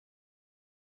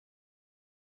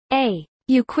A.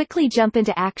 You quickly jump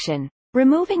into action,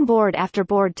 removing board after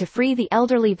board to free the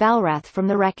elderly Valrath from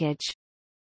the wreckage.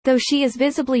 Though she is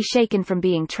visibly shaken from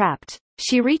being trapped,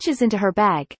 she reaches into her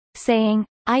bag, saying,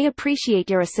 I appreciate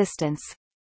your assistance.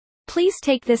 Please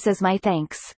take this as my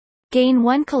thanks. Gain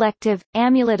 1 collective,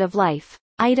 Amulet of Life,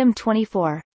 item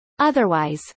 24.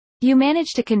 Otherwise, you manage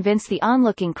to convince the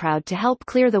onlooking crowd to help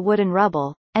clear the wooden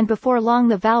rubble, and before long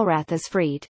the Valrath is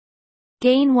freed.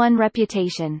 Gain 1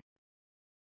 reputation.